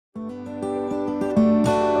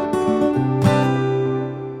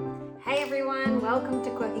welcome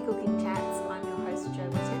to Quirky Cooking Chats. I'm your host Jo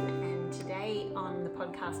Whitton, and today on the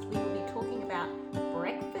podcast we will be talking about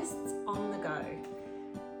breakfasts on the go,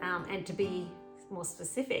 and to be more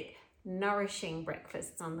specific, nourishing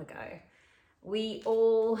breakfasts on the go. We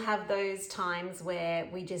all have those times where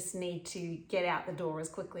we just need to get out the door as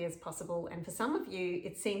quickly as possible, and for some of you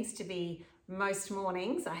it seems to be most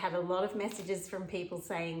mornings. I had a lot of messages from people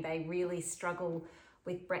saying they really struggle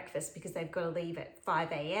with breakfast because they've got to leave at 5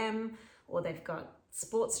 a.m. or they've got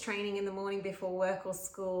sports training in the morning before work or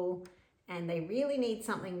school, and they really need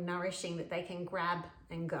something nourishing that they can grab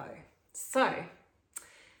and go. So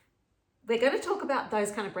we're going to talk about those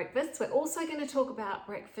kind of breakfasts. We're also going to talk about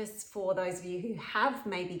breakfasts for those of you who have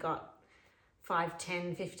maybe got 5,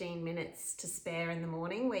 10, 15 minutes to spare in the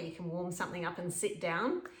morning where you can warm something up and sit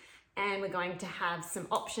down. And we're going to have some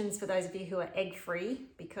options for those of you who are egg-free,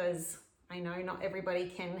 because I know not everybody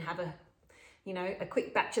can have a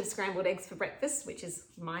quick batch of scrambled eggs for breakfast, which is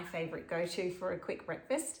my favorite go-to for a quick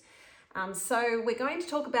breakfast. So we're going to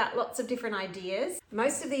talk about lots of different ideas.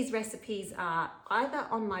 Most of these recipes are either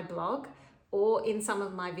on my blog or in some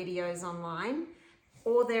of my videos online,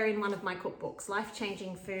 or they're in one of my cookbooks, Life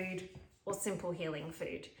Changing Food or Simple Healing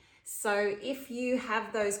Food. So if you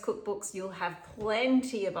have those cookbooks, you'll have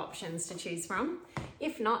plenty of options to choose from.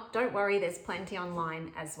 If not, don't worry, there's plenty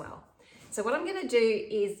online as well. So what I'm going to do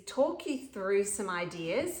is talk you through some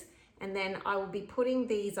ideas, and then I will be putting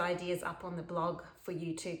these ideas up on the blog for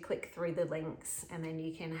you to click through the links, and then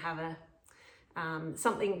you can have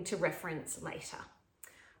something to reference later.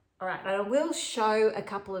 All right, and I will show a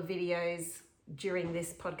couple of videos during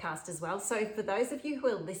this podcast as well. So for those of you who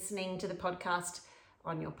are listening to the podcast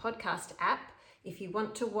on your podcast app, if you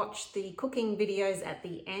want to watch the cooking videos at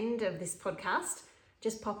the end of this podcast,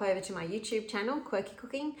 just pop over to my YouTube channel, Quirky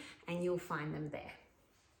Cooking, and you'll find them there.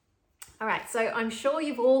 All right, so I'm sure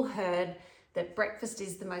you've all heard that breakfast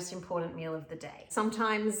is the most important meal of the day.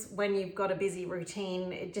 Sometimes when you've got a busy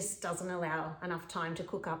routine, it just doesn't allow enough time to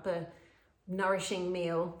cook up a nourishing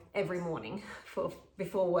meal every morning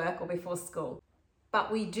before work or before school.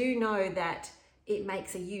 But we do know that it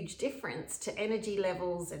makes a huge difference to energy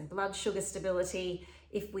levels and blood sugar stability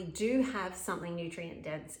if we do have something nutrient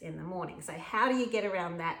dense in the morning. So how do you get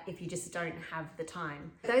around that if you just don't have the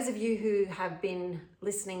time? Those of you who have been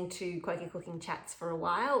listening to Quirky Cooking Chats for a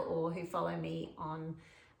while, or who follow me on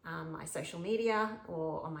my social media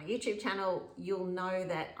or on my YouTube channel, you'll know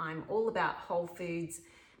that I'm all about whole foods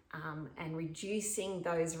and reducing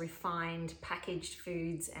those refined packaged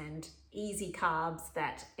foods and easy carbs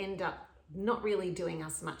that end up not really doing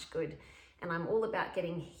us much good. And I'm all about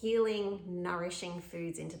getting healing, nourishing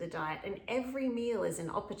foods into the diet. And every meal is an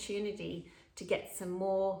opportunity to get some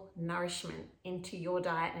more nourishment into your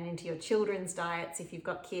diet and into your children's diets if you've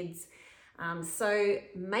got kids. So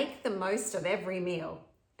make the most of every meal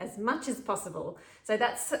as much as possible. So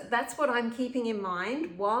that's what I'm keeping in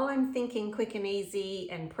mind. While I'm thinking quick and easy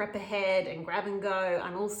and prep ahead and grab and go,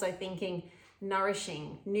 I'm also thinking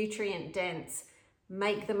nourishing, nutrient dense.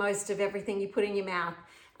 Make the most of everything you put in your mouth.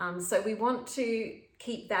 So we want to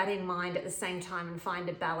keep that in mind at the same time and find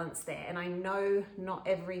a balance there. And I know not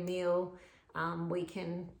every meal we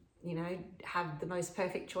can, have the most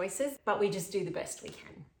perfect choices, but we just do the best we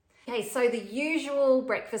can. Okay, so the usual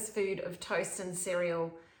breakfast food of toast and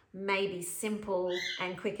cereal may be simple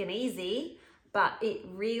and quick and easy, but it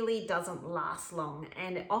really doesn't last long,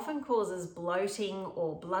 and it often causes bloating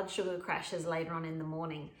or blood sugar crashes later on in the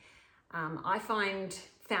morning. I found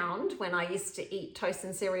when I used to eat toast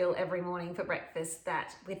and cereal every morning for breakfast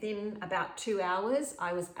that within about 2 hours,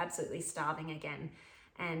 I was absolutely starving again.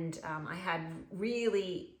 And I had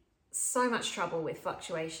really so much trouble with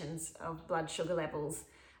fluctuations of blood sugar levels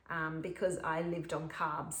because I lived on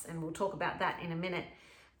carbs, and we'll talk about that in a minute.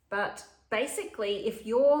 But basically, if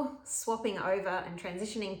you're swapping over and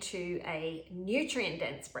transitioning to a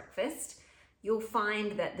nutrient-dense breakfast, you'll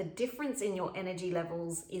find that the difference in your energy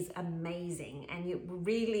levels is amazing, and it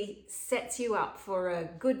really sets you up for a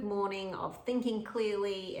good morning of thinking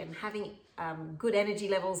clearly and having good energy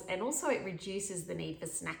levels, and also it reduces the need for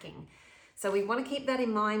snacking. So we want to keep that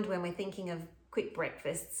in mind when we're thinking of quick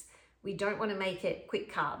breakfasts. We don't want to make it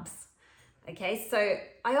quick carbs. Okay, so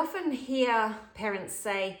I often hear parents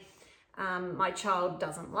say, my child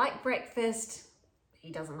doesn't like breakfast,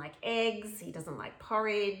 he doesn't like eggs, he doesn't like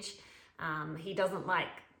porridge, he doesn't like,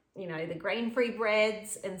 the grain-free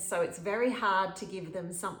breads, and so it's very hard to give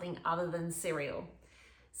them something other than cereal.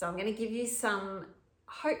 So I'm going to give you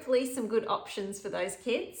hopefully some good options for those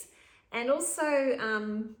kids, and also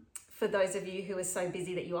for those of you who are so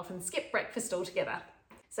busy that you often skip breakfast altogether.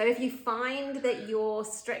 So if you find that you're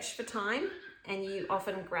stretched for time and you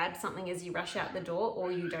often grab something as you rush out the door,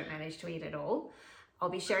 or you don't manage to eat at all. I'll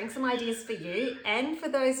be sharing some ideas for you and for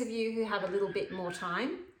those of you who have a little bit more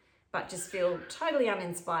time but just feel totally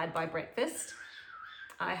uninspired by breakfast.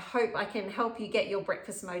 I hope I can help you get your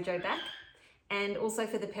breakfast mojo back. And also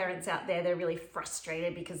for the parents out there, they're really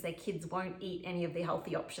frustrated because their kids won't eat any of the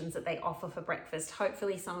healthy options that they offer for breakfast.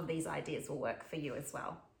 Hopefully some of these ideas will work for you as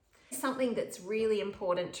well. Something that's really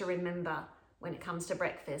important to remember when it comes to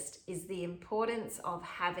breakfast is the importance of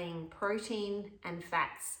having protein and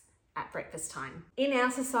fats at breakfast time. In our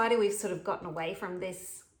society, we've sort of gotten away from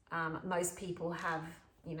this. Most people have,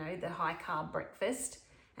 the high carb breakfast,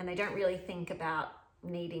 and they don't really think about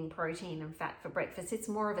needing protein and fat for breakfast. It's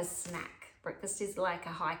more of a snack. Breakfast is like a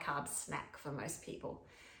high carb snack for most people.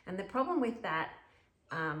 And the problem with that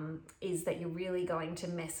is that you're really going to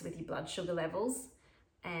mess with your blood sugar levels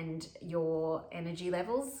and your energy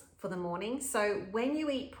levels for the morning. So when you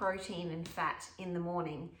eat protein and fat in the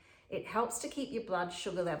morning, it helps to keep your blood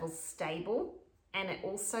sugar levels stable, and it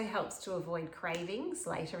also helps to avoid cravings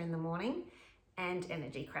later in the morning and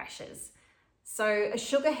energy crashes. So a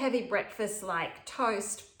sugar-heavy breakfast like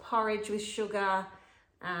toast, porridge with sugar,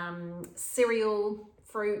 cereal,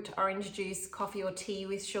 fruit, orange juice, coffee or tea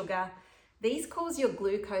with sugar, these cause your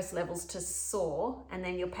glucose levels to soar, and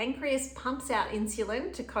then your pancreas pumps out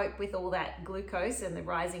insulin to cope with all that glucose and the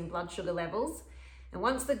rising blood sugar levels. And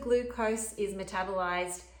once the glucose is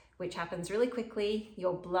metabolized, which happens really quickly,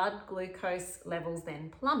 your blood glucose levels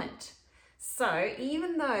then plummet. So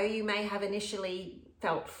even though you may have initially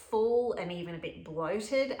felt full and even a bit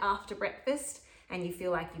bloated after breakfast, and you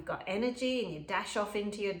feel like you've got energy and you dash off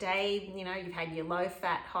into your day, you've had your low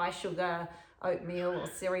fat, high sugar oatmeal or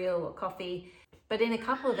cereal or coffee, but in a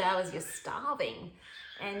couple of hours you're starving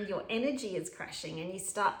and your energy is crashing, and you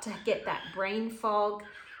start to get that brain fog,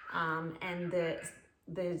 and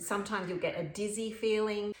sometimes you'll get a dizzy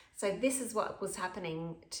feeling. So this is what was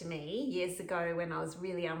happening to me years ago when I was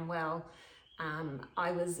really unwell.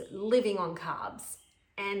 I was living on carbs.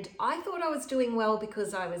 And I thought I was doing well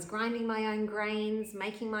because I was grinding my own grains,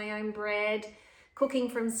 making my own bread, cooking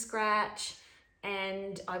from scratch,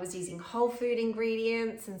 and I was using whole food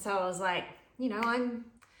ingredients. And so I was like, I'm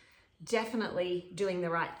definitely doing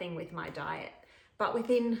the right thing with my diet. But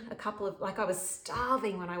within I was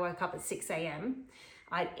starving when I woke up at 6 a.m.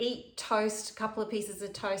 I'd eat toast, a couple of pieces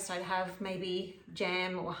of toast. I'd have maybe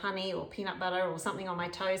jam or honey or peanut butter or something on my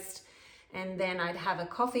toast. And then I'd have a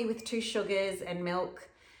coffee with 2 sugars and milk.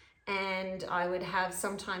 And I would have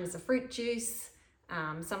sometimes a fruit juice,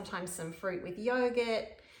 sometimes some fruit with yogurt.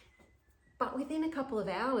 But within a couple of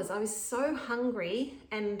hours, I was so hungry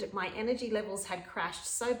and my energy levels had crashed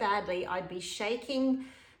so badly. I'd be shaking,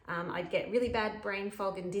 I'd get really bad brain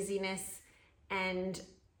fog and dizziness. And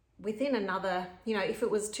within another, if it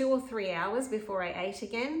was 2 or 3 hours before I ate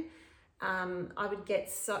again, I would get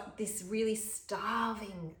this really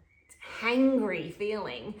starving, hangry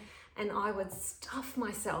feeling. And I would stuff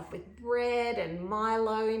myself with bread and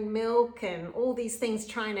Milo in milk and all these things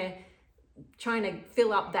trying to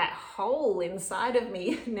fill up that hole inside of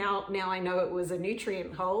me. Now I know it was a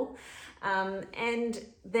nutrient hole. And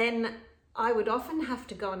then I would often have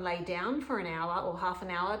to go and lay down for an hour or half an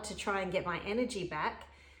hour to try and get my energy back.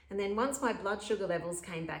 And then once my blood sugar levels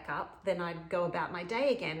came back up, then I'd go about my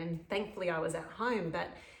day again. And thankfully I was at home, but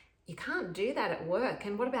you can't do that at work.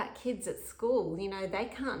 And what about kids at school? They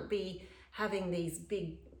can't be having these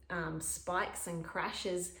big spikes and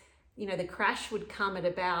crashes. The crash would come at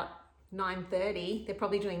about 9:30. They're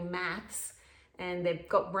probably doing maths and they've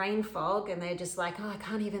got brain fog and they're just like, I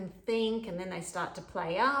can't even think. And then they start to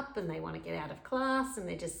play up and they want to get out of class, and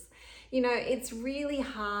they're just, it's really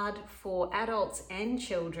hard for adults and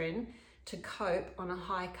children to cope on a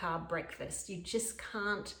high carb breakfast. You just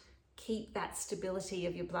can't keep that stability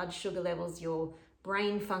of your blood sugar levels, your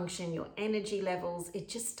brain function, your energy levels. It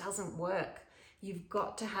just doesn't work. You've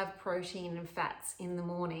got to have protein and fats in the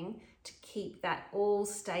morning to keep that all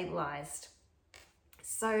stabilized.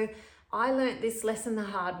 So I learnt this lesson the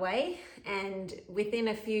hard way, and within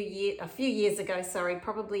a few years ago,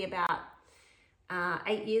 probably about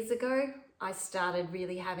 8 years ago, I started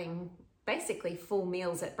really having basically full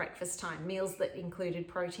meals at breakfast time, meals that included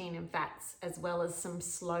protein and fats, as well as some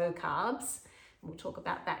slow carbs. We'll talk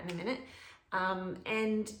about that in a minute.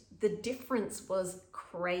 And the difference was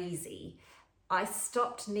crazy. I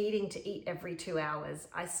stopped needing to eat every 2 hours.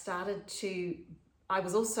 I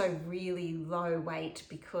was also really low weight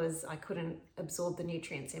because I couldn't absorb the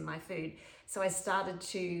nutrients in my food. So I started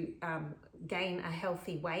to gain a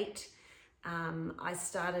healthy weight. I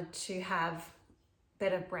started to have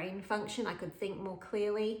better brain function. I could think more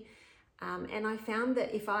clearly. And I found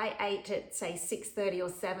that if I ate at say 6:30 or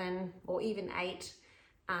 7 or even 8,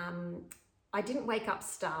 I didn't wake up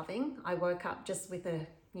starving. I woke up just with a,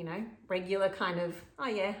 regular kind of, oh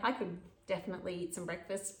yeah, I could definitely eat some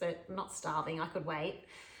breakfast, but not starving, I could wait.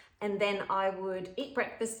 And then I would eat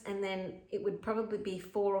breakfast, and then it would probably be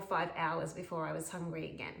 4 or 5 hours before I was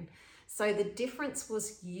hungry again. So the difference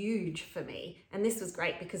was huge for me. And this was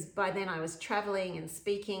great because by then I was traveling and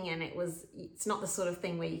speaking, and it's not the sort of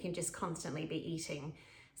thing where you can just constantly be eating.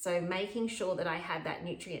 So making sure that I had that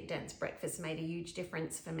nutrient dense breakfast made a huge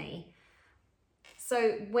difference for me.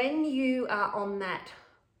 So when you are on that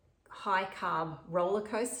high carb roller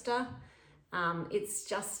coaster, it's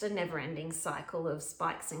just a never ending cycle of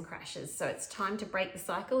spikes and crashes. So it's time to break the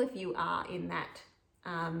cycle if you are in that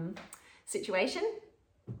situation.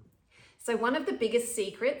 So one of the biggest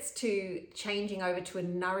secrets to changing over to a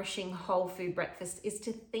nourishing whole food breakfast is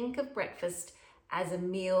to think of breakfast as a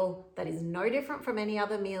meal that is no different from any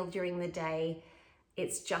other meal during the day.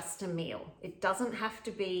 It's just a meal. It doesn't have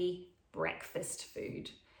to be breakfast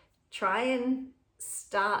food. Try and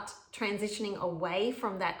start transitioning away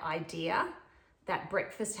from that idea that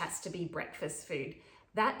breakfast has to be breakfast food.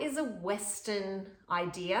 That is a Western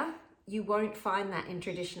idea. You won't find that in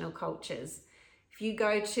traditional cultures. If you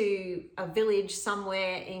go to a village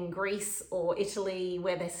somewhere in Greece or Italy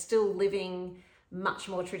where they're still living much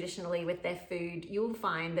more traditionally with their food, you'll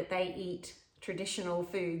find that they eat traditional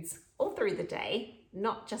foods all through the day,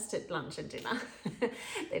 not just at lunch and dinner.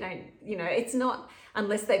 They don't, it's not,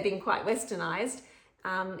 unless they've been quite westernized.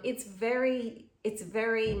 It's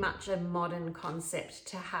very much a modern concept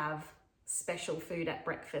to have special food at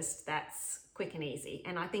breakfast that's quick and easy.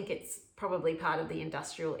 And I think it's probably part of the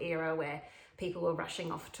industrial era where people were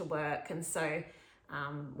rushing off to work, and so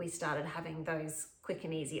we started having those quick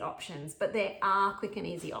and easy options. But there are quick and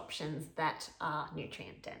easy options that are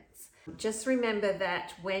nutrient dense. Just remember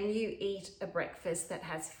that when you eat a breakfast that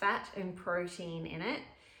has fat and protein in it,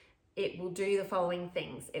 it will do the following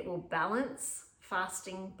things. It will balance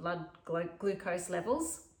fasting blood glucose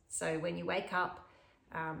levels. So when you wake up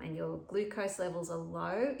and your glucose levels are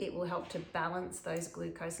low, it will help to balance those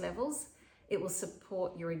glucose levels. It will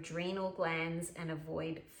support your adrenal glands and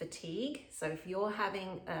avoid fatigue. So if you're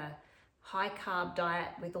having a high carb diet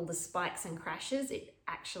with all the spikes and crashes, it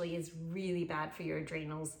actually is really bad for your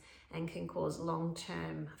adrenals and can cause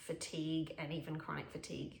long-term fatigue and even chronic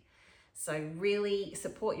fatigue. So really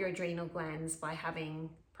support your adrenal glands by having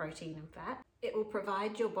protein and fat. It will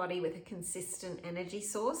provide your body with a consistent energy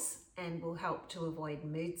source and will help to avoid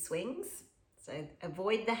mood swings. So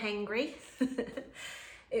avoid the hangry.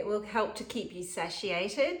 It will help to keep you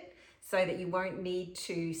satiated so that you won't need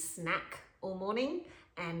to snack all morning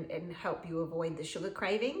and help you avoid the sugar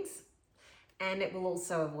cravings. And it will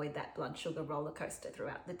also avoid that blood sugar roller coaster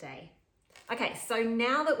throughout the day. Okay, so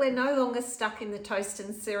now that we're no longer stuck in the toast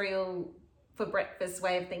and cereal for breakfast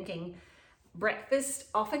way of thinking, breakfast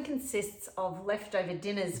often consists of leftover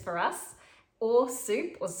dinners for us, or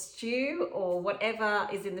soup or stew or whatever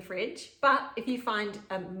is in the fridge. But if you find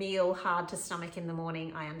a meal hard to stomach in the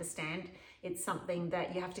morning, I understand. It's something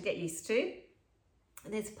that you have to get used to.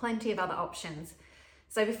 There's plenty of other options.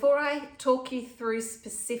 So before I talk you through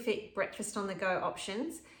specific breakfast on the go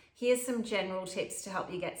options, here's some general tips to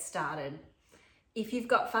help you get started. If you've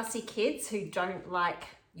got fussy kids who don't like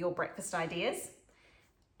your breakfast ideas,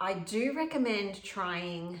 I do recommend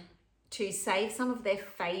trying to save some of their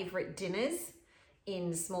favorite dinners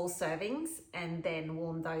in small servings and then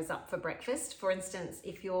warm those up for breakfast. For instance,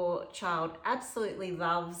 if your child absolutely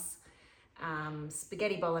loves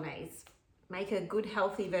spaghetti bolognese, make a good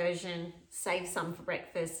healthy version, save some for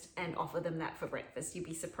breakfast and offer them that for breakfast. You'd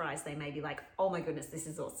be surprised. They may be like, oh my goodness, this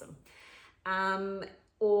is awesome.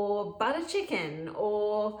 Or butter chicken,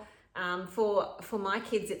 or for my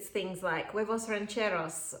kids, it's things like huevos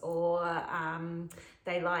rancheros, or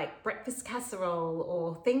they like breakfast casserole,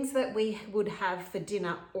 or things that we would have for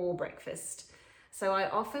dinner or breakfast. So I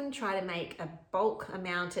often try to make a bulk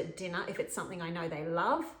amount at dinner if it's something I know they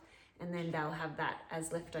love, and then they'll have that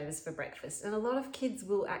as leftovers for breakfast. And a lot of kids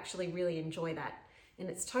will actually really enjoy that. And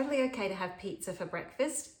it's totally okay to have pizza for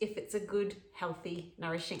breakfast if it's a good, healthy,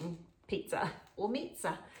 nourishing pizza or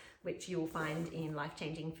pizza, which you'll find in Life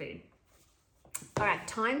Changing Food. All right,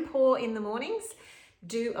 time pour in the mornings.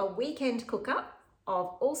 Do a weekend cook up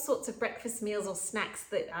of all sorts of breakfast meals or snacks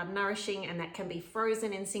that are nourishing and that can be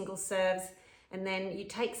frozen in single serves. And then you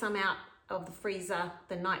take some out of the freezer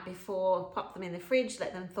the night before, pop them in the fridge,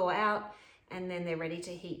 let them thaw out, and then they're ready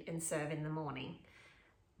to heat and serve in the morning.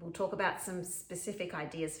 We'll talk about some specific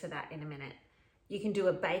ideas for that in a minute. You can do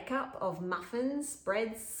a bake up of muffins,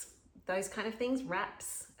 breads, those kind of things,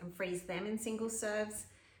 wraps, and freeze them in single serves.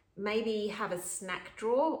 Maybe have a snack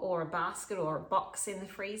drawer or a basket or a box in the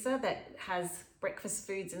freezer that has breakfast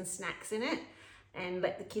foods and snacks in it, and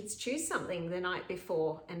let the kids choose something the night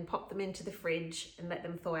before and pop them into the fridge and let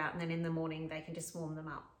them thaw out, and then in the morning they can just warm them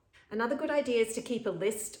up. Another good idea is to keep a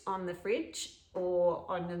list on the fridge or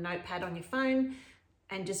on a notepad on your phone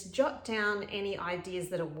and just jot down any ideas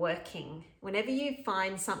that are working. Whenever you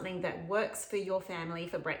find something that works for your family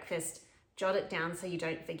for breakfast, jot it down so you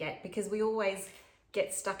don't forget, because we always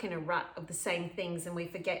get stuck in a rut of the same things and we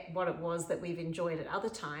forget what it was that we've enjoyed at other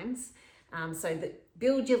times. So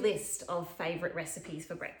build your list of favorite recipes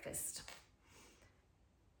for breakfast.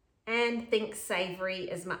 And think savory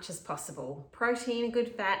as much as possible. Protein,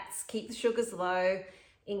 good fats, keep the sugars low.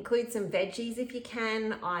 Include some veggies if you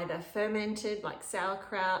can, either fermented like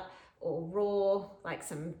sauerkraut or raw like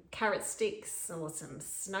some carrot sticks or some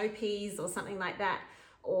snow peas or something like that,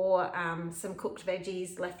 or some cooked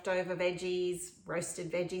veggies, leftover veggies,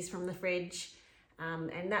 roasted veggies from the fridge.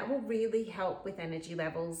 And that will really help with energy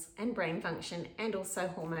levels and brain function and also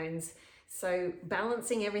hormones. So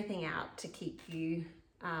balancing everything out to keep you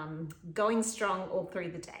going strong all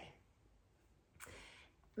through the day.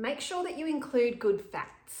 Make sure that you include good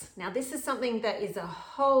fats. Now, this is something that is a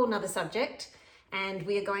whole nother subject, and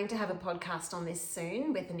we are going to have a podcast on this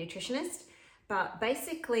soon with a nutritionist. But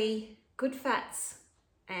basically, good fats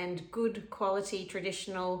and good quality,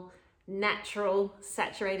 traditional, natural,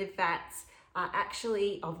 saturated fats are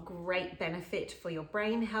actually of great benefit for your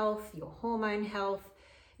brain health, your hormone health,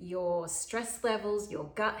 your stress levels, your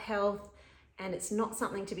gut health, and it's not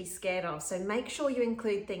something to be scared of. So make sure you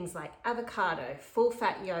include things like avocado, full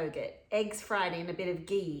fat yogurt, eggs fried in a bit of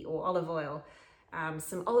ghee or olive oil,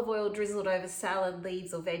 some olive oil drizzled over salad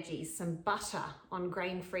leaves or veggies, some butter on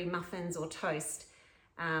grain-free muffins or toast.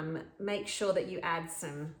 Make sure that you add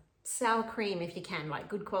some sour cream if you can, like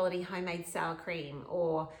good quality homemade sour cream,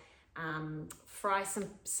 or fry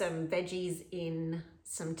some veggies in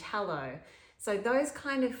some tallow. So those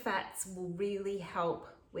kind of fats will really help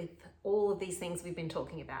with all of these things we've been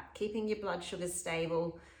talking about, keeping your blood sugars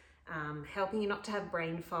stable, helping you not to have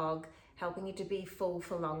brain fog, helping you to be full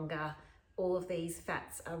for longer. All of these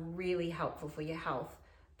fats are really helpful for your health.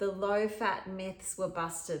 The low fat myths were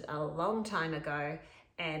busted a long time ago,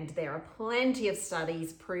 and there are plenty of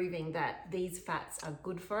studies proving that these fats are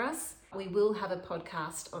good for us. We will have a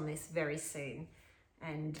podcast on this very soon,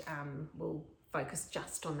 and we'll focus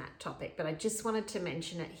just on that topic, but I just wanted to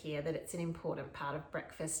mention it here that it's an important part of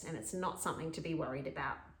breakfast and it's not something to be worried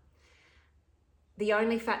about. The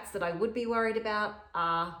only fats that I would be worried about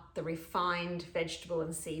are the refined vegetable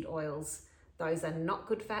and seed oils. Those are not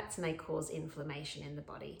good fats and they cause inflammation in the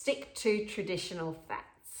body. Stick to traditional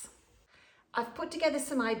fats. I've put together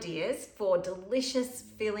some ideas for delicious,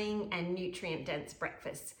 filling and nutrient-dense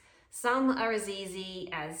breakfasts. Some are as easy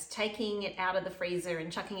as taking it out of the freezer and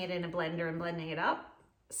chucking it in a blender and blending it up.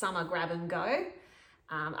 Some are grab and go.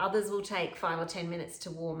 Others will take 5 or 10 minutes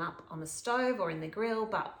to warm up on the stove or in the grill,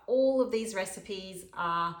 but all of these recipes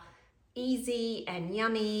are easy and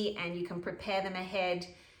yummy and you can prepare them ahead,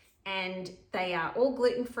 and they are all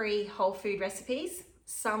gluten-free, whole food recipes.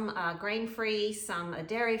 Some are grain-free, some are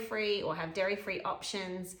dairy-free or have dairy-free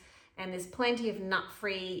options. And there's plenty of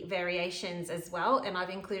nut-free variations as well. And I've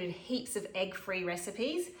included heaps of egg-free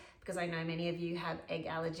recipes because I know many of you have egg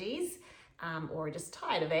allergies or are just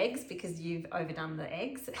tired of eggs because you've overdone the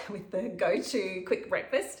eggs with the go-to quick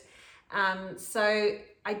breakfast. So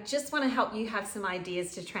I just want to help you have some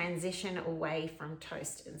ideas to transition away from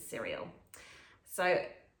toast and cereal. So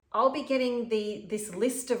I'll be getting this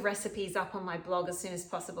list of recipes up on my blog as soon as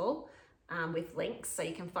possible with links so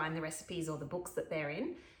you can find the recipes or the books that they're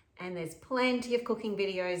in. And there's plenty of cooking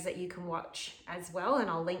videos that you can watch as well,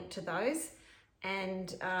 and I'll link to those.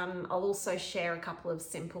 And I'll also share a couple of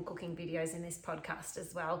simple cooking videos in this podcast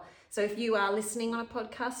as well. So if you are listening on a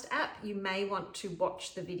podcast app, you may want to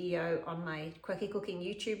watch the video on my Quirky Cooking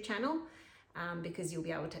YouTube channel because you'll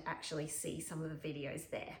be able to actually see some of the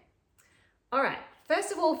videos there. All right,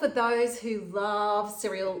 first of all, for those who love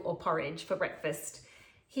cereal or porridge for breakfast,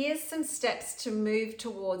 here's some steps to move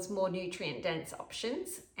towards more nutrient-dense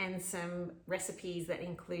options and some recipes that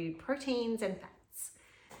include proteins and fats.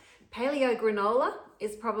 Paleo granola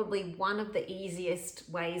is probably one of the easiest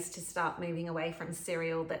ways to start moving away from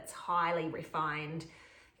cereal that's highly refined,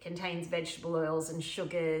 contains vegetable oils and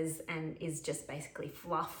sugars, and is just basically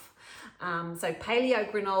fluff. So paleo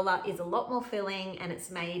granola is a lot more filling and it's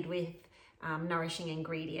made with nourishing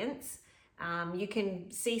ingredients. You can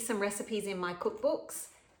see some recipes in my cookbooks.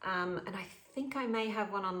 And I think I may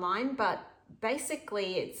have one online, but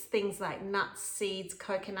basically it's things like nuts, seeds,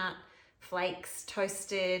 coconut, flakes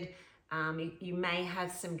toasted. You may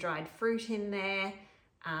have some dried fruit in there.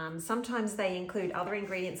 Sometimes they include other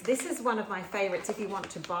ingredients. This is one of my favorites if you want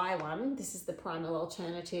to buy one. This is the Primal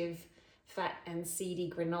Alternative Fat and Seedy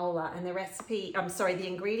Granola. And the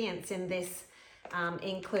ingredients in this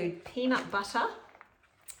include peanut butter,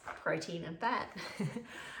 protein and fat.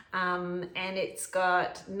 And it's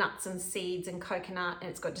got nuts and seeds and coconut, and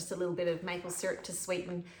it's got just a little bit of maple syrup to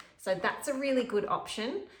sweeten. So that's a really good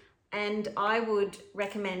option. And I would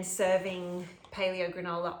recommend serving paleo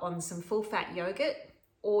granola on some full fat yogurt,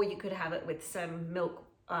 or you could have it with some milk,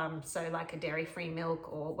 so like a dairy-free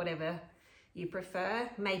milk or whatever you prefer.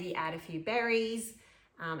 Maybe add a few berries,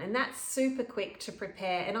 and that's super quick to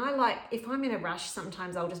prepare. And I like, if I'm in a rush,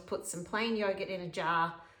 sometimes I'll just put some plain yogurt in a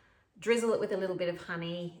jar, drizzle it with a little bit of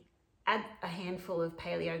honey, add a handful of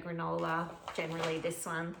paleo granola, generally this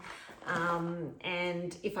one,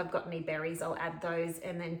 and if I've got any berries, I'll add those,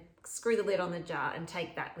 and then screw the lid on the jar and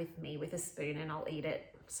take that with me with a spoon, and I'll eat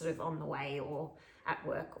it sort of on the way or at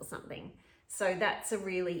work or something. So that's a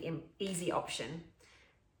really easy option.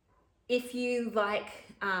 If you like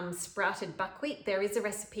sprouted buckwheat, there is a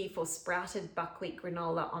recipe for sprouted buckwheat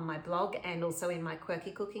granola on my blog and also in my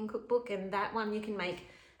Quirky Cooking Cookbook, and that one you can make.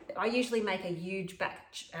 I usually make a huge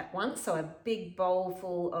batch at once, so a big bowl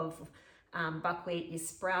full of buckwheat. You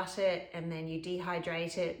sprout it and then you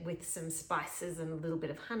dehydrate it with some spices and a little bit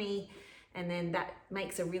of honey, and then that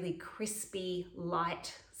makes a really crispy,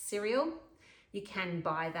 light cereal. You can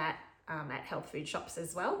buy that at health food shops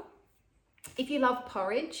as well. If you love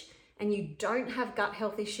porridge and you don't have gut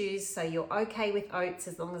health issues, so you're okay with oats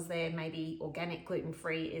as long as they're maybe organic,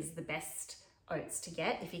 gluten-free is the best oats to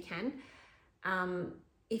get if you can.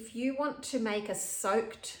 If you want to make a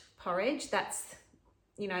soaked porridge, that's,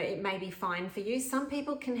 it may be fine for you. Some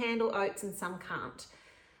people can handle oats and some can't.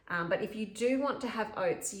 But if you do want to have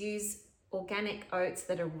oats, use organic oats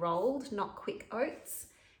that are rolled, not quick oats,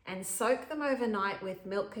 and soak them overnight with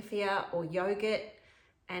milk kefir or yogurt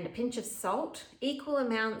and a pinch of salt, equal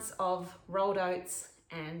amounts of rolled oats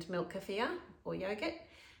and milk kefir or yogurt.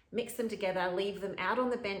 Mix them together, leave them out on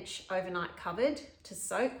the bench overnight covered to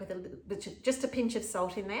soak with just a pinch of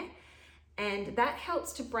salt in there. And that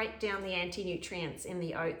helps to break down the anti-nutrients in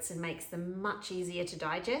the oats and makes them much easier to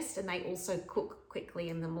digest. And they also cook quickly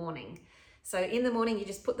in the morning. So in the morning, you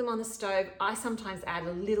just put them on the stove. I sometimes add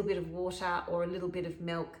a little bit of water or a little bit of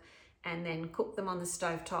milk and then cook them on the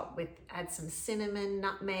stovetop add some cinnamon,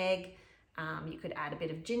 nutmeg. You could add a bit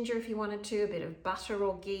of ginger if you wanted to, a bit of butter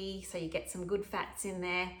or ghee, so you get some good fats in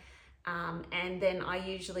there. And then I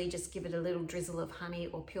usually just give it a little drizzle of honey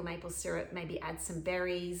or pure maple syrup, maybe add some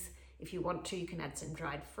berries. If you want to, you can add some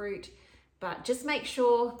dried fruit. But just make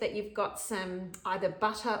sure that you've got some either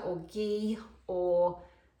butter or ghee or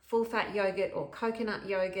full fat yogurt or coconut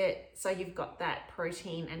yogurt, so you've got that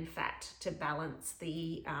protein and fat to balance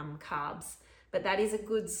the carbs. But that is a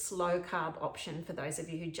good slow carb option for those of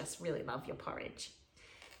you who just really love your porridge.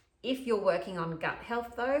 If you're working on gut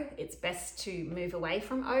health though, it's best to move away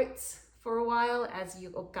from oats for a while as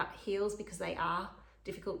your gut heals, because they are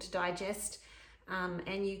difficult to digest.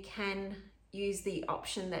 And you can use the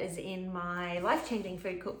option that is in my Life Changing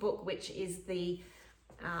Food Cookbook, which is the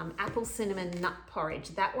apple cinnamon nut porridge.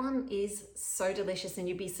 That one is so delicious, and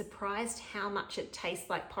you'd be surprised how much it tastes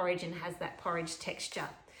like porridge and has that porridge texture.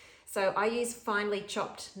 So I use finely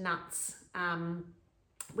chopped nuts,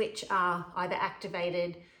 which are either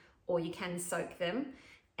activated or you can soak them.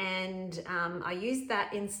 And I use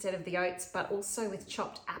that instead of the oats, but also with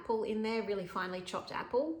chopped apple in there, really finely chopped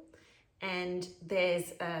apple. And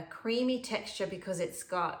there's a creamy texture because it's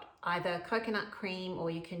got either coconut cream,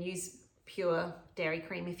 or you can use pure dairy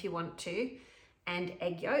cream if you want to, and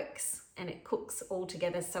egg yolks, and it cooks all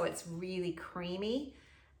together so it's really creamy.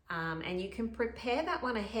 And you can prepare that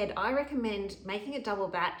one ahead. I recommend making a double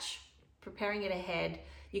batch, preparing it ahead.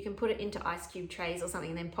 You can put it into ice cube trays or something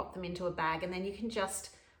and then pop them into a bag, and then you can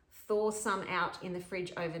just thaw some out in the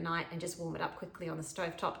fridge overnight and just warm it up quickly on the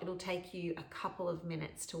stovetop. It'll take you a couple of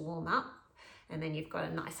minutes to warm up, and then you've got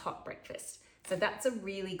a nice hot breakfast. So that's a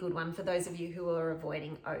really good one for those of you who are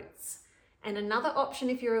avoiding oats. And another option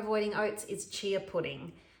if you're avoiding oats is chia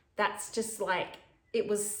pudding. That's just like, it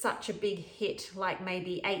was such a big hit, like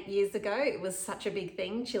maybe 8 years ago. It was such a big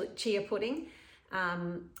thing, chia pudding.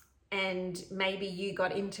 And maybe you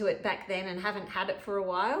got into it back then and haven't had it for a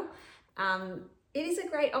while. It is a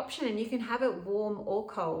great option, and you can have it warm or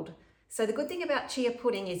cold. So the good thing about chia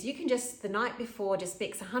pudding is you can just, the night before, just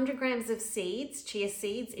mix 100 grams of seeds, chia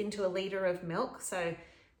seeds, into a liter of milk. So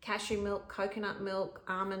cashew milk, coconut milk,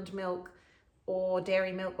 almond milk, or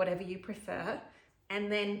dairy milk, whatever you prefer.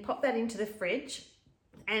 And then pop that into the fridge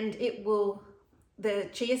and the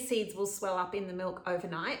chia seeds will swell up in the milk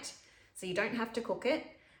overnight, so you don't have to cook it.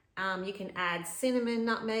 You can add cinnamon,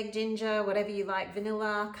 nutmeg, ginger, whatever you like,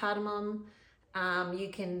 vanilla, cardamom. You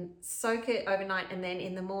can soak it overnight and then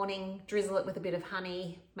in the morning drizzle it with a bit of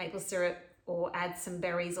honey, maple syrup, or add some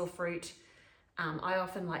berries or fruit. I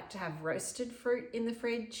often like to have roasted fruit in the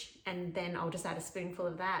fridge, and then I'll just add a spoonful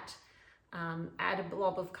of that. Add a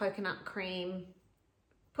blob of coconut cream,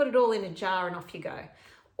 put it all in a jar and off you go.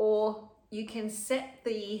 Or you can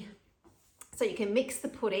you can mix the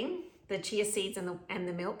pudding, the chia seeds and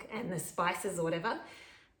the milk and the spices or whatever,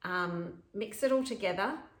 mix it all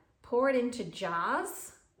together, pour it into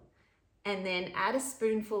jars, and then add a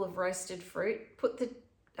spoonful of roasted fruit, put the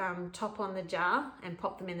top on the jar and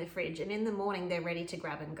pop them in the fridge. And in the morning, they're ready to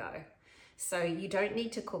grab and go. So you don't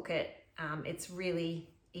need to cook it. It's really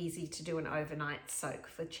easy to do an overnight soak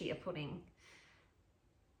for chia pudding.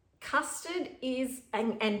 Custard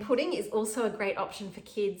and pudding is also a great option for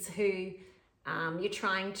kids who you're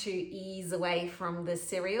trying to ease away from the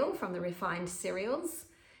cereal, from the refined cereals.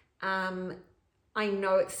 I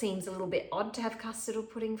know it seems a little bit odd to have custard or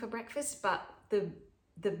pudding for breakfast, but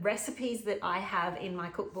the recipes that I have in my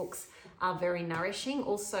cookbooks are very nourishing,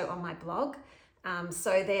 also on my blog.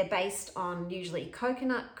 So they're based on usually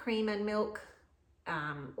coconut cream and milk,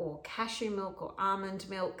 or cashew milk or almond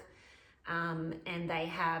milk. And they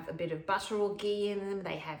have a bit of butter or ghee in them.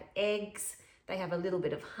 They have eggs. They have a little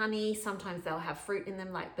bit of honey. Sometimes they'll have fruit in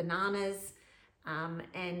them like bananas.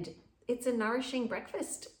 And it's a nourishing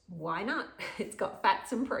breakfast. Why not? It's got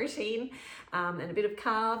fats and protein, and a bit of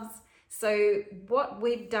carbs. So what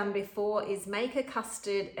we've done before is make a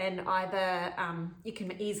custard, and either you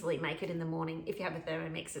can easily make it in the morning. If you have a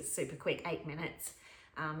Thermomix, it's super quick, 8 minutes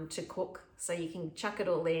to cook. So you can chuck it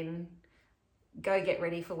all in, go get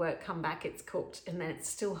ready for work, come back, it's cooked, and then it's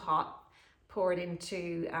still hot. Pour it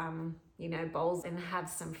into bowls and have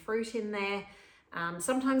some fruit in there.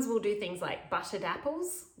 Sometimes we'll do things like buttered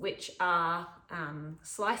apples, which are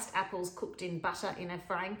sliced apples cooked in butter in a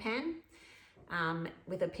frying pan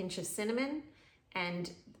with a pinch of cinnamon,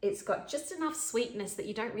 and it's got just enough sweetness that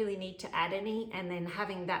you don't really need to add any, and then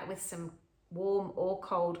having that with some warm or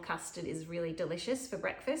cold custard is really delicious for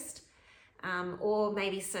breakfast. Or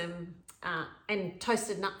maybe some and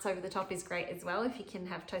toasted nuts over the top is great as well, if you can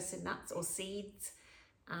have toasted nuts or seeds.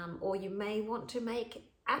 Or you may want to make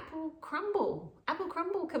apple crumble. Apple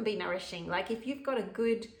crumble can be nourishing. Like if you've got a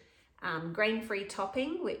good grain-free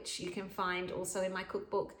topping, which you can find also in my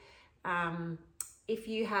cookbook, if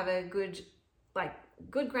you have a good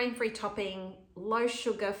grain-free topping, low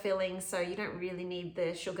sugar filling, so you don't really need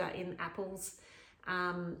the sugar in apples,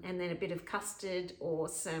 and then a bit of custard or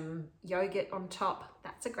some yogurt on top,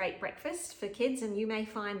 that's a great breakfast for kids, and you may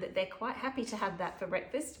find that they're quite happy to have that for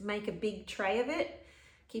breakfast. Make a big tray of it,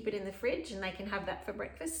 keep it in the fridge, and they can have that for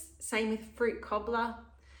breakfast. Same with fruit cobbler,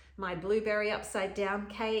 my blueberry upside down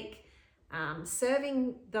cake.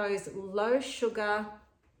 Serving those low sugar,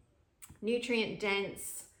 nutrient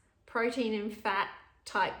dense, protein and fat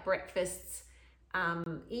type breakfasts,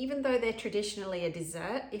 even though they're traditionally a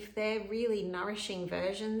dessert, if they're really nourishing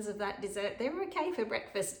versions of that dessert, they're okay for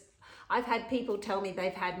breakfast. I've had people tell me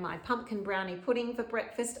they've had my pumpkin brownie pudding for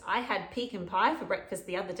breakfast. I had pecan pie for breakfast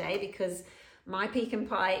the other day because my pecan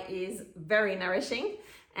pie is very nourishing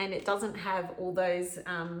and it doesn't have all those,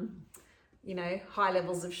 high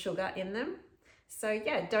levels of sugar in them. So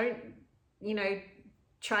yeah,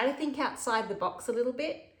 try to think outside the box a little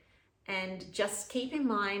bit, and just keep in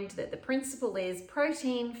mind that the principle is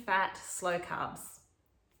protein, fat, slow carbs.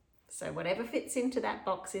 So whatever fits into that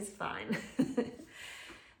box is fine.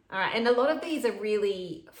 All right, and a lot of these are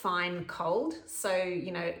really fine cold. So,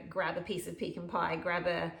 grab a piece of pecan pie, grab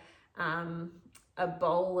a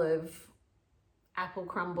bowl of apple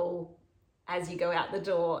crumble as you go out the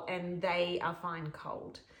door, and they are fine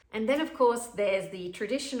cold. And then of course there's the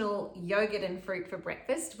traditional yogurt and fruit for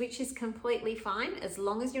breakfast, which is completely fine as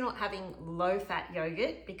long as you're not having low fat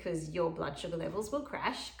yogurt, because your blood sugar levels will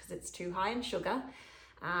crash because it's too high in sugar.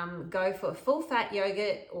 Go for full fat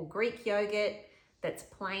yogurt or Greek yogurt that's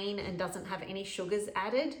plain and doesn't have any sugars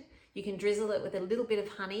added. You can drizzle it with a little bit of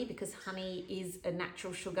honey because honey is a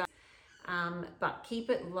natural sugar, but keep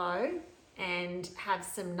it low and have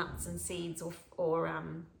some nuts and seeds or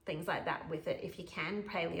things like that with it if you can.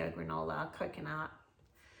 Paleo granola, coconut,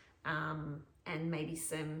 and maybe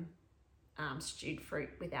some stewed fruit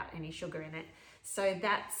without any sugar in it. So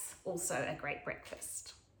that's also a great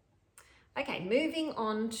breakfast. Okay, moving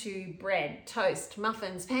on to bread, toast,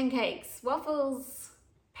 muffins, pancakes, waffles,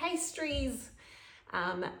 pastries.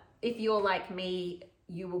 If you're like me,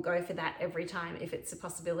 you will go for that every time if it's a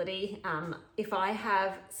possibility. If I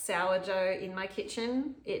have sourdough in my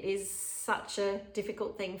kitchen, it is such a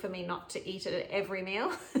difficult thing for me not to eat it at every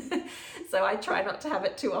meal. So I try not to have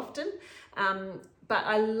it too often. But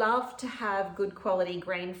I love to have good quality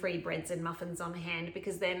grain-free breads and muffins on hand,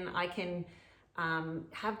 because then I can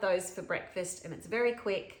have those for breakfast, and it's very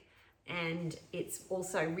quick, and it's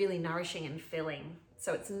also really nourishing and filling.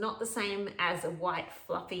 So it's not the same as a white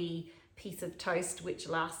fluffy piece of toast which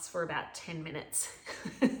lasts for about 10 minutes.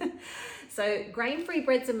 So grain-free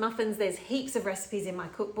breads and muffins, there's heaps of recipes in my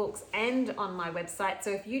cookbooks and on my website.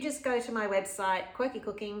 So if you just go to my website, Quirky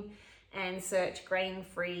Cooking, and search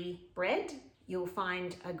grain-free bread, you'll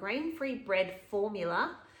find a grain-free bread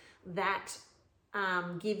formula that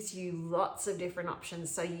gives you lots of different options.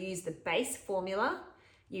 So you use the base formula,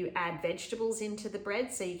 you add vegetables into the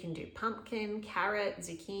bread, so you can do pumpkin, carrot,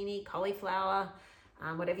 zucchini, cauliflower,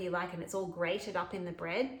 whatever you like, and it's all grated up in the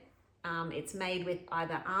bread. It's made with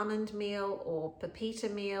either almond meal or pepita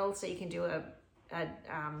meal, so you can do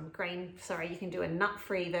you can do a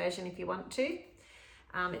nut-free version if you want to.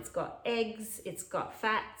 It's got eggs, it's got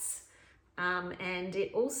fats, and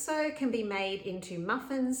it also can be made into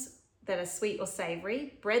muffins that are sweet or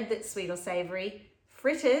savory, bread that's sweet or savory,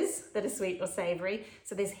 fritters that are sweet or savory.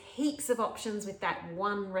 So there's heaps of options with that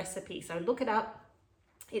one recipe. So look it up.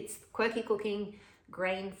 It's Quirky Cooking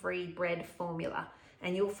grain-free bread formula.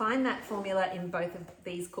 And you'll find that formula in both of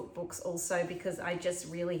these cookbooks also, because I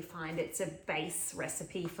just really find it's a base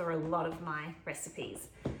recipe for a lot of my recipes.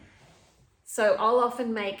 So I'll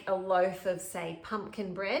often make a loaf of, say,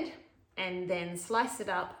 pumpkin bread, and then slice it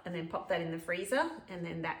up and then pop that in the freezer. And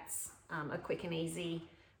then that's a quick and easy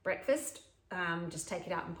breakfast. Just take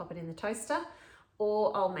it out and pop it in the toaster.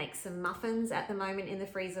 Or I'll make some muffins. At the moment in the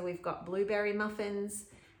freezer, we've got blueberry muffins,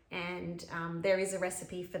 and there is a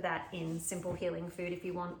recipe for that in Simple Healing Food if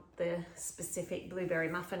you want the specific blueberry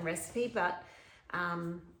muffin recipe. But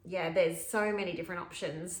yeah, there's so many different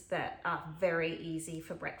options that are very easy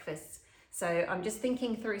for breakfast. So I'm just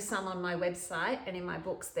thinking through some on my website, and in my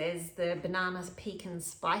books there's the banana pecan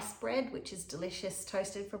spice bread, which is delicious,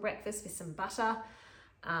 toasted for breakfast with some butter,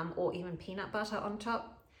 or even peanut butter on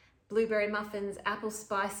top. Blueberry muffins, apple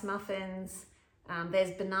spice muffins.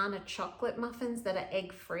 There's banana chocolate muffins that are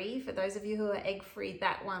egg-free. For those of you who are egg-free,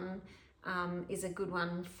 that one is a good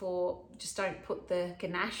one for, just don't put the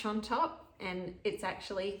ganache on top. And it's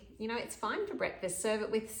actually, it's fine for breakfast. Serve it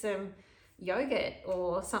with some yogurt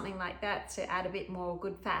or something like that to add a bit more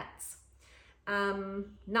good fats.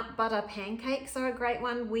 Nut butter pancakes are a great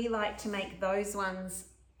one. We like to make those ones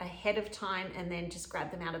ahead of time and then just grab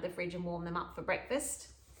them out of the fridge and warm them up for breakfast.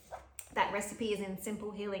 That recipe is in Simple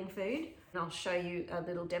Healing Food, and I'll show you a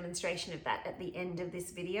little demonstration of that at the end of this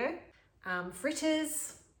video.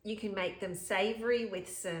 Fritters, you can make them savory with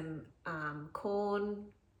some corn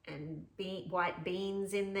and white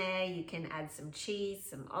beans in there. You can add some cheese,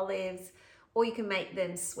 some olives, or you can make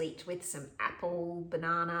them sweet with some apple,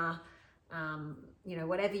 banana,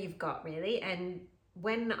 whatever you've got really. And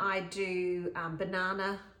when I do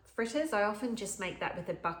banana fritters, I often just make that with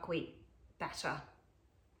a buckwheat batter.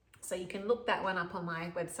 So you can look that one up on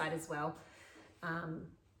my website as well.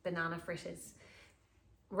 Banana fritters.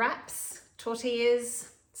 Wraps,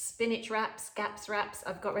 tortillas, spinach wraps, gaps wraps.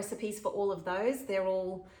 I've got recipes for all of those. They're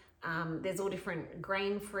all, there's all different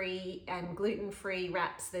grain-free and gluten-free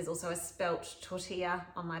wraps. There's also a spelt tortilla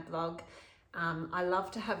on my blog. I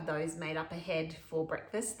love to have those made up ahead for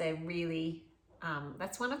breakfast. They're really,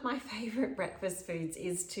 that's one of my favorite breakfast foods,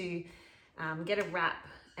 is to get a wrap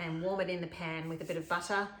and warm it in the pan with a bit of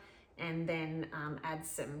butter, and then add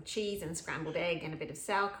some cheese and scrambled egg and a bit of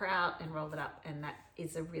sauerkraut and roll it up, and that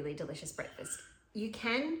is a really delicious breakfast. You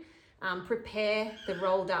can prepare the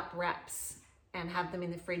rolled up wraps and have them in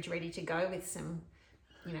the fridge ready to go with some,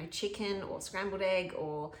 chicken or scrambled egg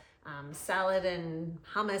or salad and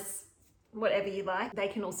hummus, whatever you like. They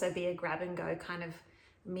can also be a grab and go kind of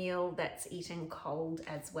meal that's eaten cold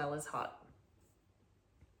as well as hot.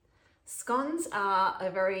 Scones are a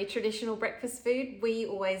very traditional breakfast food. We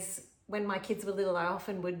always, when my kids were little, I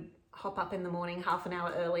often would hop up in the morning half an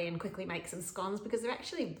hour early and quickly make some scones, because they're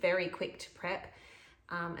actually very quick to prep.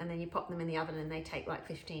 And then you pop them in the oven and they take like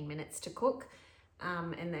 15 minutes to cook.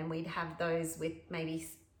 And then we'd have those with maybe,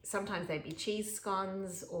 sometimes they'd be cheese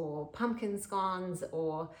scones or pumpkin scones,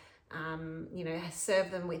 or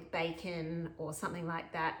serve them with bacon or something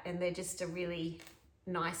like that. And they're just a really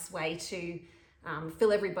nice way to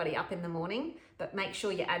fill everybody up in the morning, but make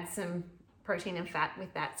sure you add some protein and fat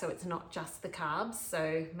with that, so it's not just the carbs.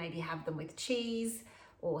 So maybe have them with cheese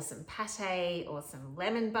or some pate or some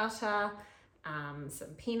lemon butter, some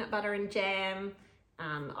peanut butter and jam,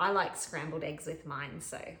 I like scrambled eggs with mine,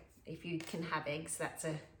 so if you can have eggs, that's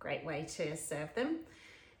a great way to serve them.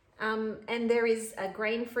 And there is a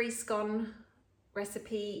grain-free scone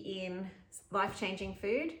recipe in Life Changing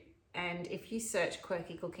Food, and if you search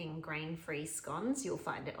Quirky Cooking grain-free scones, you'll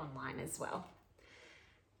find it online as well.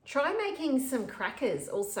 Try making some crackers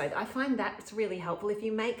also. I find that's really helpful. If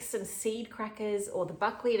you make some seed crackers or the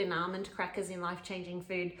buckwheat and almond crackers in Life Changing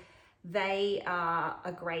Food, they are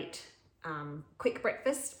a great quick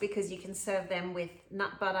breakfast because you can serve them with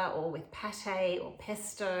nut butter or with pate or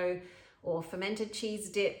pesto or fermented cheese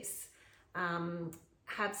dips.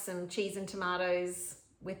 Have some cheese and tomatoes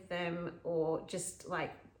with them, or just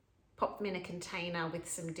like pop them in a container with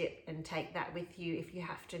some dip and take that with you if you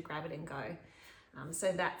have to grab it and go.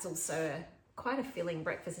 So that's also quite a filling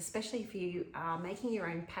breakfast, especially if you are making your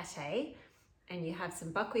own pate and you have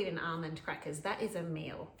some buckwheat and almond crackers. That is a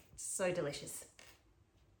meal. So delicious.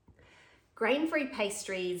 Grain-free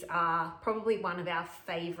pastries are probably one of our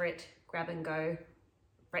favorite grab and go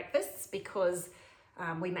breakfasts because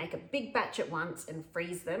we make a big batch at once and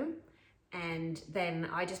freeze them. And then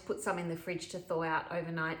I just put some in the fridge to thaw out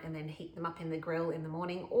overnight and then heat them up in the grill in the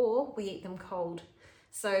morning, or we eat them cold.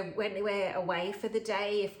 So when we're away for the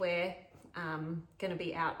day, if we're going to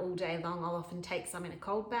be out all day long, I'll often take some in a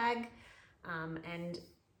cold bag. And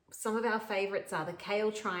some of our favorites are the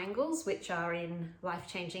kale triangles, which are in Life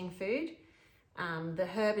Changing Food, the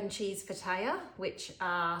herb and cheese fataya, which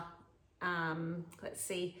are,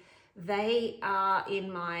 they are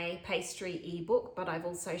in my pastry ebook, but I've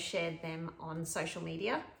also shared them on social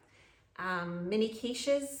media. Mini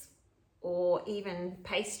quiches, or even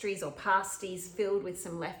pastries or pasties filled with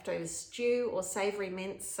some leftover stew, or savoury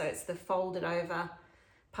mince, so it's the folded over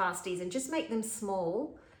pasties, and just make them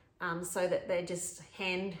small so that they're just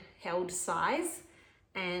handheld size,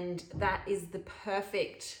 and that is the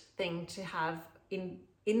perfect thing to have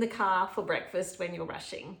in the car for breakfast when you're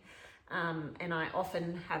rushing. And I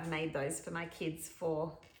often have made those for my kids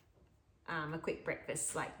for a quick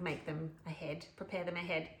breakfast, like make them ahead, prepare them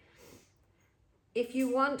ahead. If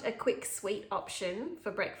you want a quick sweet option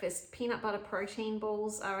for breakfast, peanut butter protein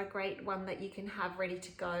balls are a great one that you can have ready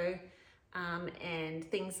to go. And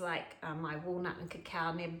things like my walnut and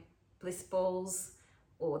cacao nib bliss balls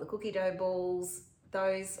or the cookie dough balls,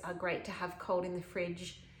 those are great to have cold in the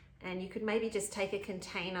fridge. And you could maybe just take a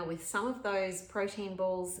container with some of those protein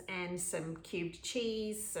balls and some cubed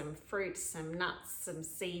cheese, some fruit, some nuts, some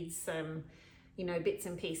seeds, some, bits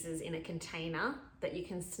and pieces in a container that you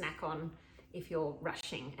can snack on if you're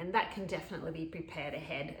rushing. And that can definitely be prepared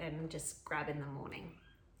ahead and just grab in the morning.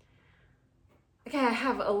 Okay, I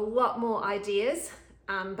have a lot more ideas,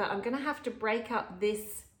 but I'm going to have to break up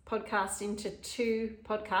this podcast into 2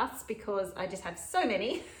 podcasts because I just have so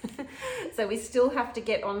many. So we still have to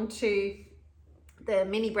get on to the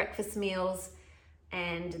mini breakfast meals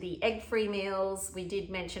and the egg-free meals. We did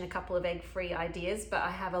mention a couple of egg-free ideas, but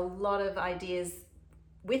I have a lot of ideas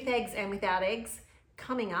with eggs and without eggs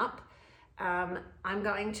coming up. I'm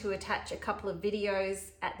going to attach a couple of videos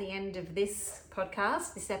at the end of this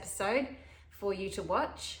podcast, this episode, for you to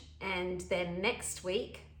watch. And then next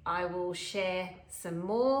week, I will share some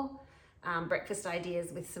more breakfast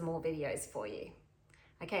ideas with some more videos for you.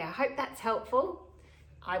 Okay, I hope that's helpful.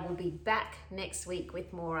 I will be back next week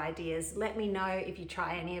with more ideas. Let me know if you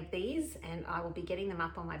try any of these, and I will be getting them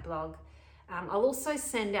up on my blog. I'll also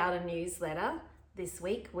send out a newsletter this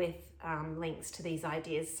week with links to these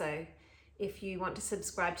ideas. So if you want to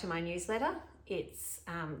subscribe to my newsletter, it's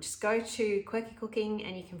just go to Quirky Cooking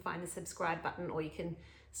and you can find the subscribe button, or you can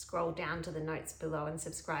scroll down to the notes below and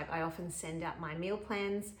subscribe. I often send out my meal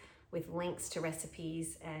plans with links to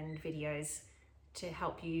recipes and videos to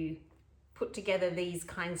help you put together these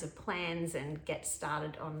kinds of plans and get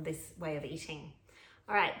started on this way of eating.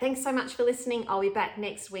 All right, thanks so much for listening. I'll be back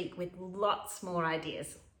next week with lots more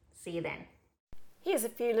ideas. See you then. Here's a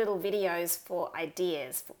few little videos for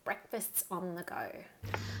ideas for breakfasts on the go.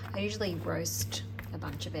 I usually roast a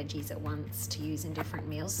bunch of veggies at once to use in different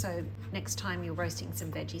meals. So next time you're roasting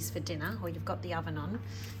some veggies for dinner, or you've got the oven on,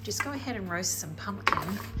 just go ahead and roast some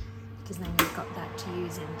pumpkin, because then you've got that to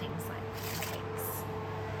use in things like cakes.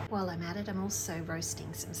 While I'm at it, I'm also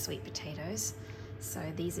roasting some sweet potatoes. So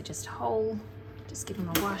these are just whole. Just give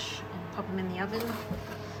them a wash and pop them in the oven.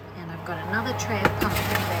 And I've got another tray of pumpkin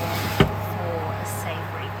there for a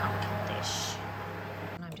savoury pumpkin dish.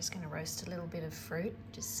 And I'm just going to roast a little bit of fruit,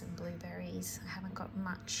 just some blueberries. I haven't got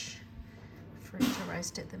much fruit to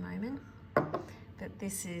roast at the moment, but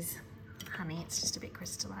this is honey, it's just a bit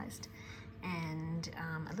crystallized, and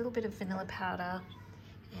a little bit of vanilla powder,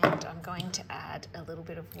 and I'm going to add a little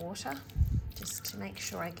bit of water just to make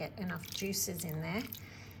sure I get enough juices in there,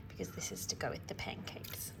 because this is to go with the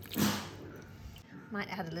pancakes.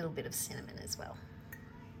 Might add a little bit of cinnamon as well.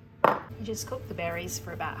 You just cook the berries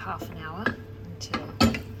for about half an hour until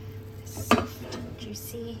they're soft and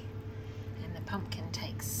juicy, and the pumpkin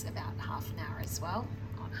takes about half an hour as well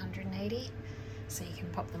on 180, so you can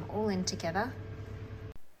pop them all in together.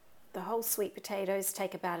 The whole sweet potatoes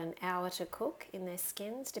take about an hour to cook in their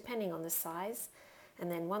skins, depending on the size,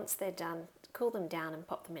 and then once they're done, cool them down and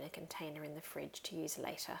pop them in a container in the fridge to use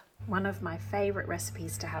later. One of my favourite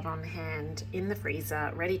recipes to have on hand in the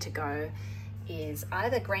freezer, ready to go, is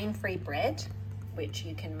either grain-free bread, which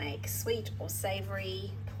you can make sweet or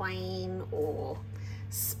savoury, plain or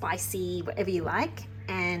spicy, whatever you like,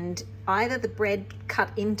 and either the bread cut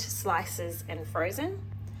into slices and frozen,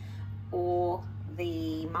 or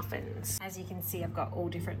the muffins. As you can see, I've got all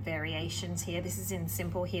different variations here. This is in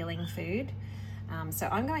Simple Healing Food. So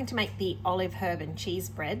I'm going to make the olive, herb and cheese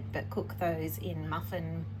bread, but cook those in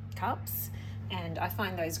muffin cups, and I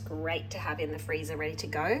find those great to have in the freezer ready to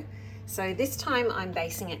go. So this time I'm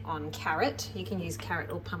basing it on carrot. You can use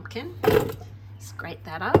carrot or pumpkin. Just grate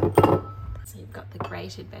that up. So you've got the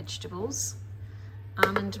grated vegetables,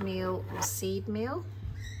 almond meal or seed meal,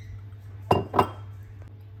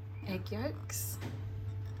 egg yolks,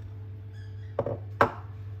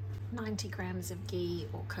 90 grams of ghee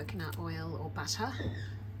or coconut oil or butter,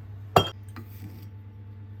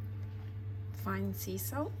 fine sea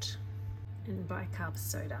salt, and bicarb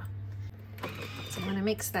soda. So I'm going to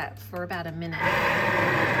mix that for about a minute.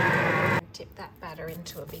 Tip that batter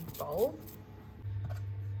into a big bowl.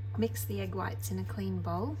 Mix the egg whites in a clean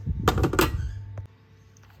bowl.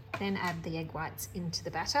 Then add the egg whites into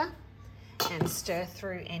the batter and stir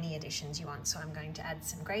through any additions you want. So I'm going to add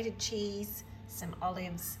some grated cheese, some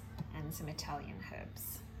olives, and some Italian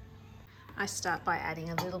herbs. I start by adding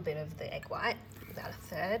a little bit of the egg white, about a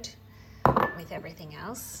third, with everything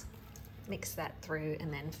else. Mix that through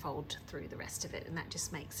and then fold through the rest of it, and that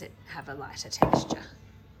just makes it have a lighter texture.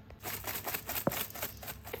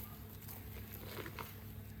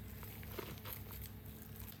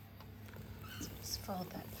 So just fold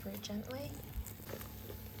that through gently.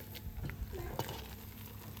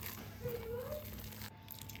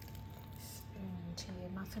 Spoon into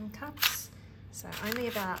your muffin cups. So only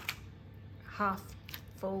about half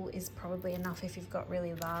full is probably enough if you've got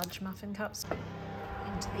really large muffin cups.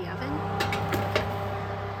 Into the oven.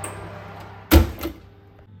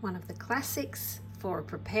 One of the classics for a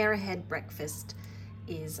prepare ahead breakfast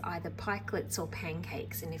is either pikelets or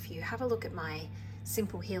pancakes, and if you have a look at my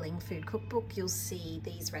Simple Healing Food cookbook, you'll see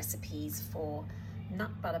these recipes for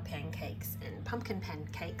nut butter pancakes and pumpkin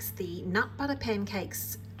pancakes. The nut butter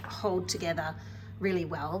pancakes hold together really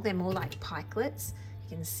well. They're more like pikelets.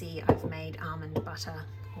 You can see I've made almond butter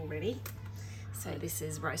already. So this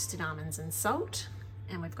is roasted almonds and salt.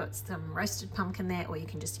 And we've got some roasted pumpkin there, or you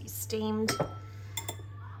can just use steamed.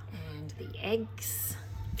 And the eggs.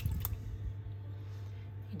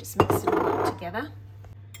 You just mix it all up together.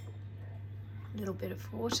 A little bit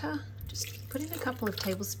of water. Just put in a couple of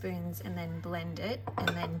tablespoons and then blend it, and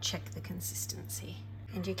then check the consistency.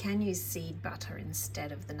 And you can use seed butter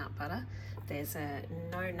instead of the nut butter. There's a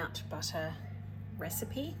no nut butter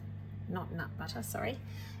recipe, not nut butter, sorry,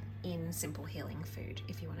 in Simple Healing Food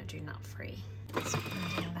if you want to do nut-free. Just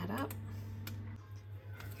blending that up.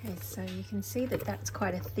 Okay, so you can see that that's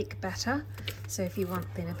quite a thick batter. So if you want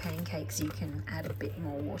thinner pancakes, you can add a bit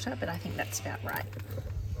more water, but I think that's about right.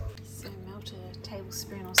 So melt a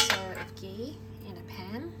tablespoon or so of ghee in a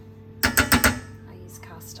pan. I use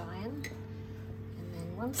cast iron. And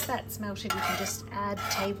then once that's melted, you can just add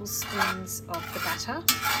tablespoons of the batter.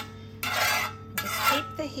 Just keep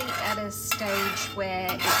the heat at a stage where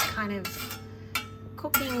it's kind of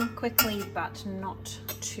cooking quickly but not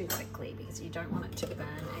too quickly, because you don't want it to burn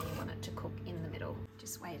and you want it to cook in the middle.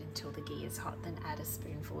 Just wait until the ghee is hot, then add a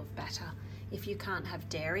spoonful of batter. If you can't have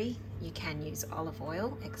dairy, you can use olive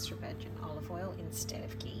oil, extra virgin olive oil, instead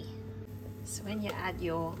of ghee. So when you add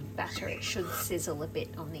your batter, it should sizzle a bit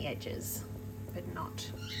on the edges, but not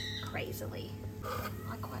crazily.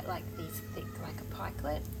 I quite like these thick, like a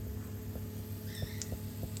pikelet.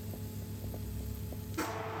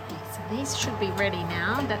 So these should be ready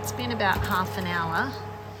now. That's been about half an hour.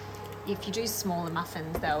 If you do smaller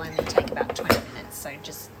muffins, they'll only take about 20 minutes, so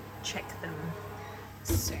just check them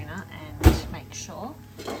sooner and make sure.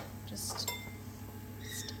 Just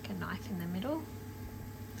stick a knife in the middle.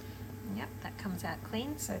 Yep, that comes out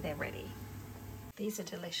clean, so they're ready. These are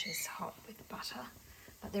delicious hot with butter,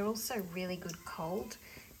 but they're also really good cold,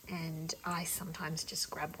 and I sometimes just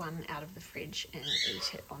grab one out of the fridge and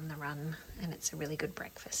eat it on the run, and it's a really good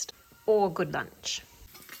breakfast. or good lunch.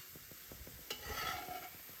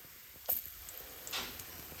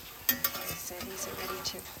 So these are ready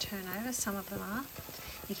to turn over. Some of them are.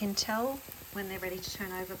 You can tell when they're ready to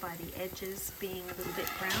turn over by the edges being a little bit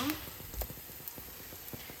brown.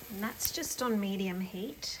 And that's just on medium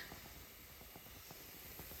heat.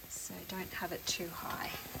 So don't have it too high,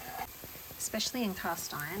 especially in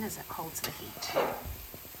cast iron as it holds the heat. Some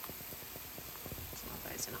of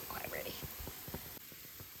those are not quite ready.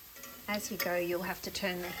 As you go, you'll have to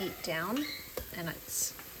turn the heat down, and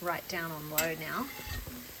it's right down on low now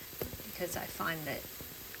because I find that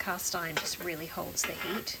cast iron just really holds the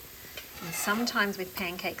heat. And sometimes with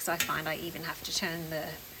pancakes I find I even have to turn the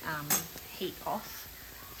heat off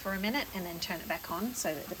for a minute and then turn it back on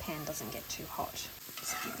so that the pan doesn't get too hot.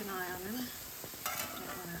 Just keep an eye on them.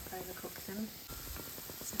 Don't want to overcook them.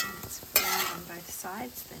 So when it's brown on both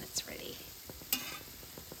sides, then it's ready.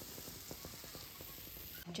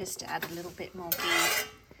 Just add a little bit more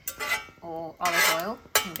ghee or olive oil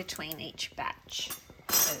in between each batch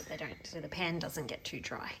so that the pan doesn't get too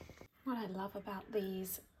dry. What I love about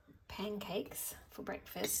these pancakes for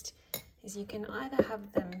breakfast is you can either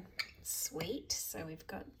have them sweet, so we've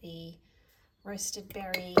got the roasted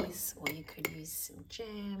berries, or you could use some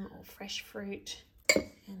jam or fresh fruit,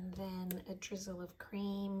 and then a drizzle of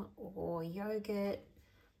cream or yogurt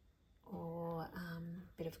or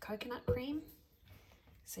a bit of coconut cream.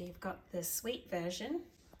 So you've got the sweet version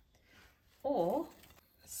or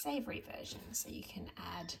a savoury version. So you can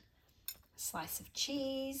add a slice of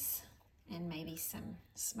cheese and maybe some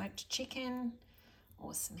smoked chicken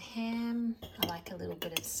or some ham. I like a little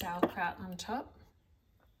bit of sauerkraut on top,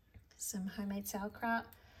 some homemade sauerkraut,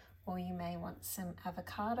 or you may want some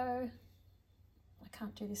avocado. I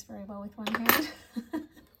can't do this very well with one hand.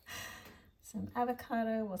 Some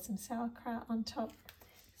avocado or some sauerkraut on top.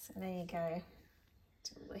 So there you go.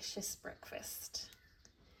 Delicious breakfast.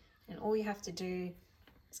 And all you have to do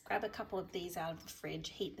is grab a couple of these out of the fridge,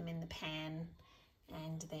 heat them in the pan,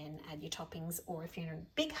 and then add your toppings, or if you're in a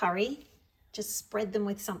big hurry, just spread them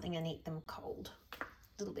with something and eat them cold. A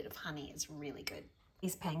little bit of honey is really good.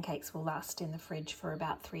 These pancakes will last in the fridge for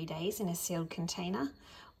about 3 days in a sealed container,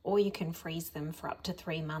 or you can freeze them for up to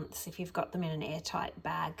 3 months. If you've got them in an airtight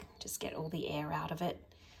bag, just get all the air out of it.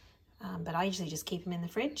 But I usually just keep them in the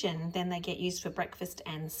fridge, and then they get used for breakfast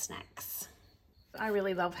and snacks. I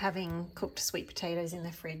really love having cooked sweet potatoes in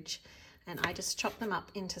the fridge, and I just chop them up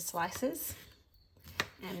into slices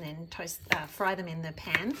and then fry them in the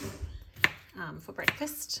pan for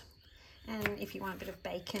breakfast. And if you want a bit of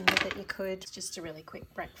bacon with it, you could. It's just a really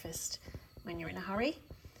quick breakfast when you're in a hurry.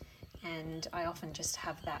 And I often just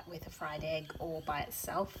have that with a fried egg or by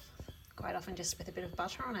itself, quite often just with a bit of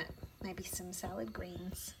butter on it, maybe some salad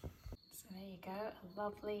greens. So there you go, a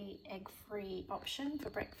lovely egg-free option for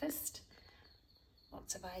breakfast.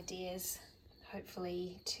 Lots of ideas,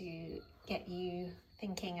 hopefully to get you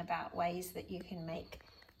thinking about ways that you can make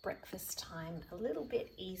breakfast time a little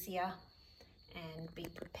bit easier and be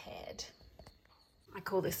prepared. I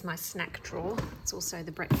call this my snack drawer. It's also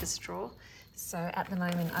the breakfast drawer. So at the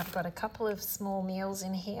moment I've got a couple of small meals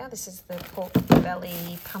in here. This is the pork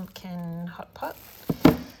belly pumpkin hot pot.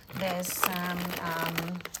 There's some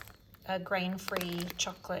a grain-free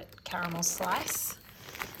chocolate caramel slice.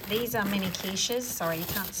 These are mini quiches. Sorry, you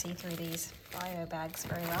can't see through these bio bags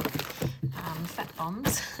very well. Fat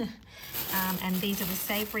bombs. And these are the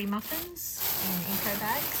savoury muffins in eco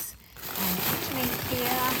bags. And underneath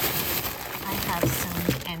here I have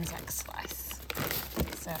some Anzac slice.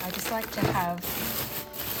 So I just like to have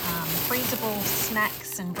freezable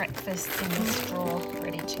snacks and breakfasts in this drawer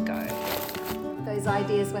ready to go. Those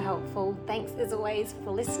ideas were helpful. Thanks as always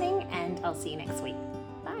for listening, and I'll see you next week.